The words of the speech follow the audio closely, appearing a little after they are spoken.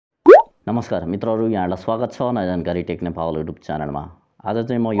नमस्कार मित्रहरू, यहाँलाई स्वागत छ नयाँ जानकारी टेक्नेपाल युट्युब च्यानलमा। आज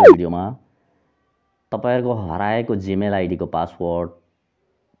चाहिँ म यो भिडियोमा तपाईहरुको हराएको जिमेल आइडीको पासवर्ड,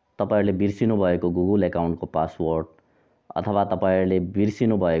 तपाईहरुले बिर्सिनु भएको गुगल एकाउन्टको पासवर्ड अथवा तपाईहरुले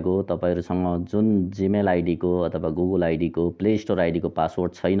बिर्सिनु भएको तपाईहरुसँग जुन जिमेल आइडीको अथवा गुगल आइडीको प्ले स्टोर आइडीको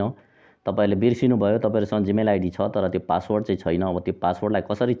पासवर्ड छैन, तपाईहरुले बिर्सिनु भयो, तपाईहरुसँग जिमेल आइडी छ तर त्यो पासवर्ड चाहिँ छैन। अब त्यो पासवर्डलाई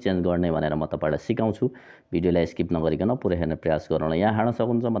कसरी चेन्ज गर्ने भनेर म तपाईहरुलाई सिकाउँछु। भिडियोलाई स्किप नगरिकन पुरै हेर्ने प्रयास गर्नु। यहाँ हेर्न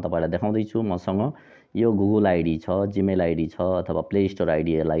सक्नुहुन्छ, म तपाईहरुलाई देखाउँदै छु। मसँग यो गुगल आइडी छ, जिमेल आइडी छ अथवा प्ले स्टोर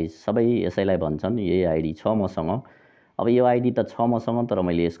आइडी, यसैलाई भन्छन्। यही आइडी छ मसँग। अब यो आइडी त छ मसँग, तर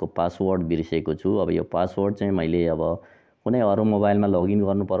मैले यसको पासवर्ड बिर्सेको छु। अब यो पासवर्ड चाहिँ मैले अब कुनै अरु मोबाइलमा लगइन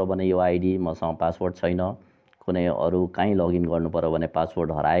गर्नु पर्यो भने यो आइडी मसँग पासवर्ड छैन, कुनै अरु कहीँ लगइन गर्नु पर्यो भने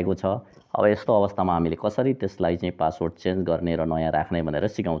पासवर्ड हराएको छ। अब यस्तो अवस्थामा हामीले कसरी त्यसलाई चाहिँ पासवर्ड चेन्ज गर्ने र नयाँ राख्ने भनेर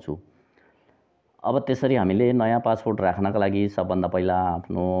सिकाउँछु। अब त्यसरी हामीले नयाँ पासवर्ड राख्नका लागि सबभन्दा पहिला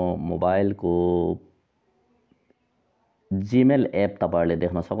आफ्नो मोबाइलको जिमेल एप तपाईहरुले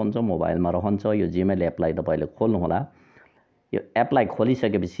देख्न सक्नुहुन्छ, मोबाइलमा रहन्छ। यो जिमेल एपलाई तपाईले खोल्नु होला। यो एपलाई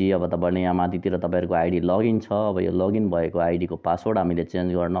खोलिसकेपछि अब तपाईले यहाँ माथितिर तपाईहरुको आइडी लगइन छ। अब यो लगइन भएको आइडीको पासवर्ड हामीले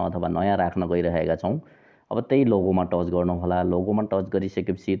चेन्ज गर्न अथवा नयाँ राख्न गइरहेका छौं। अब त्यही लोगोमा टच गर्नु होला। लोगोमा टच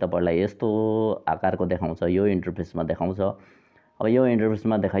गरिसकेपछि तपाईहरुलाई यस्तो आकारको देखाउँछ, यो इन्टरफेसमा देखाउँछ। अब यो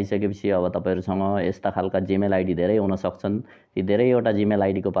इन्टरफेसमा देखाइसकेपछि अब तपाईहरुसँग यस्ता खालका जिमेल आइडी धेरै हुन सक्छन्। ती धेरैवटा जिमेल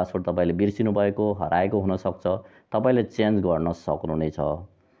आइडीको पासवर्ड तपाईले बिर्सिनु भएको, हराएको हुन सक्छ। तपाईले चेन्ज गर्न सक्नुहुनेछ।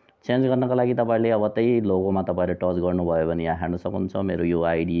 चेन्ज गर्नका लागि तपाईले अब त्यही लोगोमा तपाईले टच गर्नुभयो भने यहाँ हेर्न सक्नुहुन्छ मेरो यो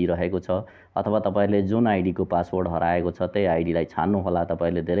आइडी रहेको छ। अथवा तपाईले जुन आइडीको पासवर्ड हराएको छ त्यही आइडीलाई छान्नु होला।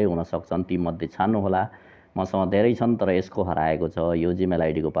 तपाईले धेरै हुन सक्छन्, ती मध्ये छान्नु होला। मसँग धेरै छन् तर यसको हराएको छ, यो जिमेल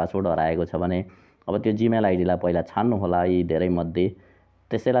आइडीको पासवर्ड हराएको छ भने अब त्यो जिमेल आइडीलाई पहिला छान्नु होला। यी धेरै मध्ये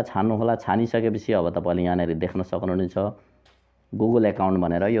त्यसैलाई छान्नु होला। छानिसकेपछि अब तपाईले यहाँनेरि देख्न सक्नुहुनेछ गुगल एकाउन्ट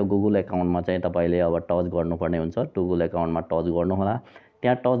भनेर। यो गुगल एकाउन्टमा चाहिँ तपाईले अब टच गर्नुपर्ने हुन्छ। गुगल एकाउन्टमा टच गर्नु होला।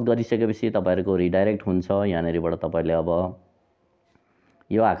 त्यहाँ टच गरिसकेपछि तपाईहरुको रिडाइरेक्ट हुन्छ। यहाँनेरिबाट तपाईले अब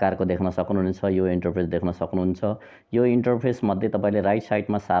यो आकारको देख्न सक्नुहुनेछ, यो इन्टरफेस देख्न सक्नुहुन्छ। यो इन्टरफेस मध्ये तपाईले राइट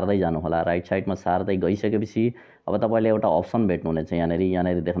साइडमा सार्दै जानु होला। राइट साइडमा सार्दै गइसकेपछि अब तपाईले एउटा अप्सन भेट्नुहुनेछ।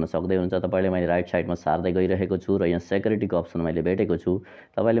 यहाँनेरि देख्न सक्दै हुन्छ तपाईले। मैले राइट साइडमा सार्दै गइरहेको छु र यहाँ सेक्युरिटीको अप्सन मैले भेटेको छु।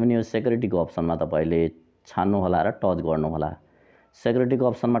 तपाईले पनि यो सेक्युरिटीको अप्सनमा तपाईले छान्नु होला र टच गर्नु होला। सेक्युरिटीको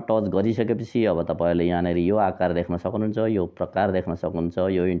अप्सनमा टच गरिसकेपछि अब तपाईले यहाँनेरि यो आकार देख्न सक्नुहुन्छ, यो प्रकार देख्न सक्नुहुन्छ।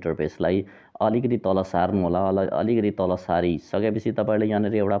 यो इन्टरफेसलाई अलिकति तल सार्नु होला। अलिकति तल सारिसकेपछि तपाईले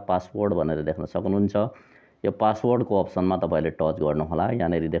यहाँनेरि एउटा पासवर्ड भनेर देख्न सक्नुहुन्छ। यो पासवर्डको अप्सनमा तपाईले टच गर्नु होला।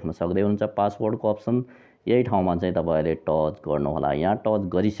 यहाँनेरि देख्न सक्दै हुनुहुन्छ पासवर्डको अप्सन। यही ठाउँमा चाहिँ तपाईले टच गर्नु होला। यहाँ टच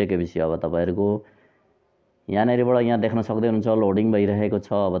गरिसकेपछि अब तपाईहरुको यहाँनेरिबाट यहाँ देख्न सक्दै हुनुहुन्छ लोडिङ भइरहेको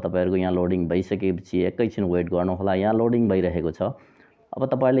छ। अब तपाईहरुको यहाँ लोडिङ भइसकेपछि एकैछिन वेट गर्नु होला। यहाँ लोडिङ भइरहेको छ। अब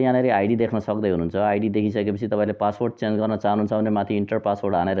तपाईले यहाँनेरि आइडी देख्न सक्दै हुनुहुन्छ। आइडी देखिसकेपछि तपाईले पासवर्ड चेन्ज गर्न चाहनुहुन्छ भने माथि इन्टर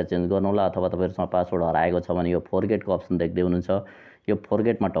पासवर्ड हानेर चेन्ज गर्नु होला। अथवा तपाईहरुसँग पासवर्ड हराएको छ भने यो फॉरगेटको अप्सन देख्दै हुनुहुन्छ, यो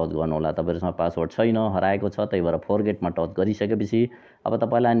फॉरगेटमा टच गर्नु होला। तपाईहरुसँग पासवर्ड छैन, हराएको छ, त्यही भएर फॉरगेटमा टच गरिसकेपछि अब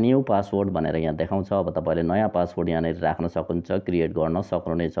तपाईलाई न्यू पासवर्ड भनेर यहाँ देखाउँछ। अब तपाईले नयाँ पासवर्ड यहाँनेरि राख्न सक्नुहुन्छ, क्रिएट गर्न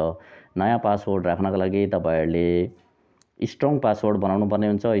सक्नुहुनेछ। नयाँ पासवर्ड राख्नका लागि तपाईहरुले स्ट्रङ पासवर्ड बनाउनु पर्ने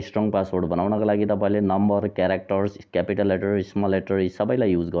हुन्छ। स्ट्रङ पासवर्ड बनाउनका लागि तपाईले number, characters, capital letter, small letter यी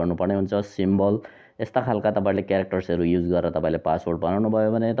सबैलाई युज गर्नुपर्ने हुन्छ। सिम्बल यस्ता खालका तपाईले क्यारेक्टर्सहरु युज गरेर तपाईले पासवर्ड बनाउनु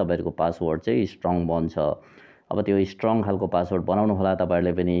भयो भने तपाईहरुको पासवर्ड चाहिँ स्ट्रङ बन्छ। अब त्यो स्ट्रङ खालको पासवर्ड बनाउनु होला।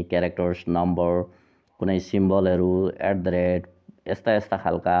 तपाईहरुले पनि क्यारेक्टर्स, नम्बर, कुनै सिम्बलहरु, @ यस्ता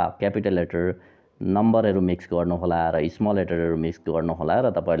खालका क्यापिटल लेटर, नम्बरहरु मिक्स गर्नु होला र स्मल लेटरहरु मिक्स गर्नु होला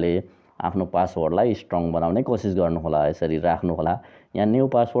र तपाईले आफ्नो पासवर्डलाई स्ट्रङ बनाउने कोसिस गर्नु होला। यसरी राख्नु होला। यहाँ न्यू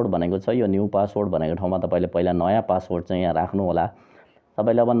पासवर्ड भनेको छ। यो न्यू पासवर्ड भनेको ठाउँमा तपाईले पहिला नयाँ पासवर्ड चाहिँ यहाँ राख्नु होला।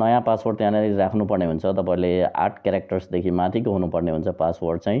 तपाईले अब नयाँ पासवर्ड यहाँनेरि राख्नुपर्ने हुन्छ। तपाईले 8 क्यारेक्टर्सदेखि माथिको हुनुपर्ने हुन्छ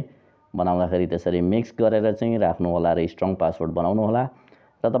पासवर्ड चाहिँ बनाउँदाखेरि। त्यसरी मिक्स गरेर चाहिँ राख्नु होला र स्ट्रङ पासवर्ड बनाउनु होला।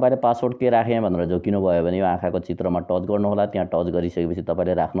 र तपाईले पासवर्ड के राखे भनेर जोकिनु भयो भने यो आँखाको चित्रमा टच गर्नु होला। त्यहाँ टच गरिसकेपछि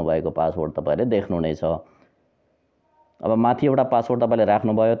तपाईले राख्नु भएको पासवर्ड तपाईले देख्नुहुनेछ। अब माथि एउटा पासवर्ड तपाईले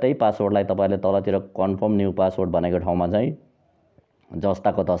राख्नुभयो, त्यही पासवर्डलाई तपाईले तलतिर कन्फर्म न्यू पासवर्ड भनेको ठाउँमा चाहिँ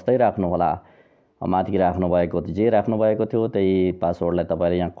जस्ताको तस्तै राख्नु होला। माथि राख्नुभएको जे राख्नुभएको थियो त्यही पासवर्डलाई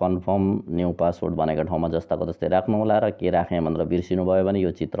तपाईले यहाँ कन्फर्म न्यू पासवर्ड भनेको ठाउँमा जस्ताको तस्तै राख्नु होला र के राखे भनेर बिर्सिनु भयो भने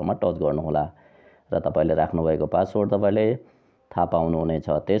यो चित्रमा टच गर्नु होला र तपाईले राख्नुभएको पासवर्ड तपाईले थाहा पाउनुहुनेछ।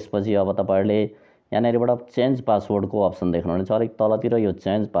 त्यसपछि अब तपाईहरुले यहाँनेरिबाट चेन्ज पासवर्डको अप्सन देख्नुहुनेछ। अलिक तलतिर यो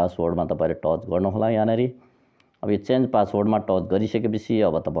चेन्ज पासवर्डमा तपाईले टच गर्नु होला। यहाँनेरि अब यो चेन्ज पासवर्डमा टच गरिसकेपछि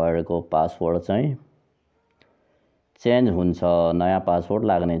अब तपाईहरुको पासवर्ड चाहिँ चेन्ज हुन्छ, नयाँ पासवर्ड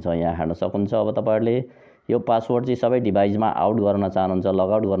लाग्ने छ। यहाँ हेर्न सक्नुहुन्छ। अब तपाईहरुले यो पासवर्ड चाहिँ सबै डिभाइसमा आउट गर्न चाहनुहुन्छ,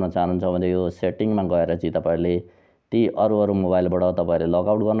 लगआउट गर्न चाहनुहुन्छ भने यो सेटिङमा गएर चाहिँ तपाईँहरूले ती अरू मोबाइलबाट तपाईँहरूले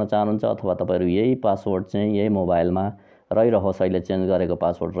लगआउट गर्न चाहनुहुन्छ अथवा तपाईँहरू यही पासवर्ड चाहिँ यही मोबाइलमा रहिरहोस्, अहिले चेन्ज गरेको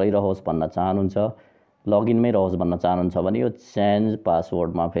पासवर्ड रहिरहोस् भन्न चाहनुहुन्छ, लगइनमै रहोस् भन्न चाहनुहुन्छ भने यो चेन्ज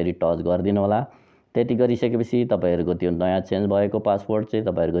पासवर्डमा फेरि टच गरिदिनु होला। त्यति गरिसकेपछि तपाईँहरूको त्यो नयाँ चेन्ज भएको पासवर्ड चाहिँ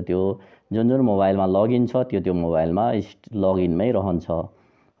तपाईँहरूको त्यो जुन मोबाइलमा लगइन छ त्यो मोबाइलमा लगइनमै रहन्छ।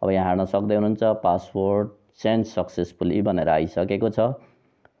 अब यहाँ हेर्न सक्दै हुनुहुन्छ पासवर्ड चेन्ज सक्सेसफुली भनेर आइसकेको छ।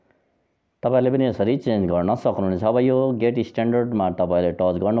 तपाईँले पनि यसरी चेन्ज गर्न सक्नुहुनेछ। अब यो गेट स्ट्यान्डर्डमा तपाईँले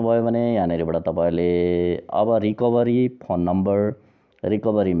टच गर्नुभयो भने यहाँनिरबाट तपाईँले अब रिकभरी फोन नम्बर,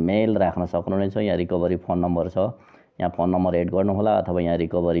 रिकभरी मेल राख्न सक्नुहुनेछ। यहाँ रिकभरी फोन नम्बर छ, यहाँ फोन नम्बर एड गर्नुहोला अथवा यहाँ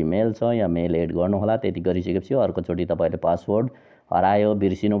रिकभरी मेल छ, यहाँ मेल एड गर्नुहोला। त्यति गरिसकेपछि अर्कोचोटि तपाईँले पासवर्ड हरायो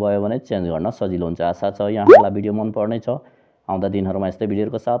बिर्सिनु भयो भने चेन्ज गर्न सजिलो हुन्छ। आशा छ यहाँलाई भिडियो मन पर्नेछ। आउँदा दिनहरूमा यस्तै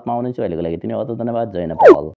भिडियोको साथमा आउनेछु। अहिलेको लागि यति नै, धन्यवाद। जय नेपाल।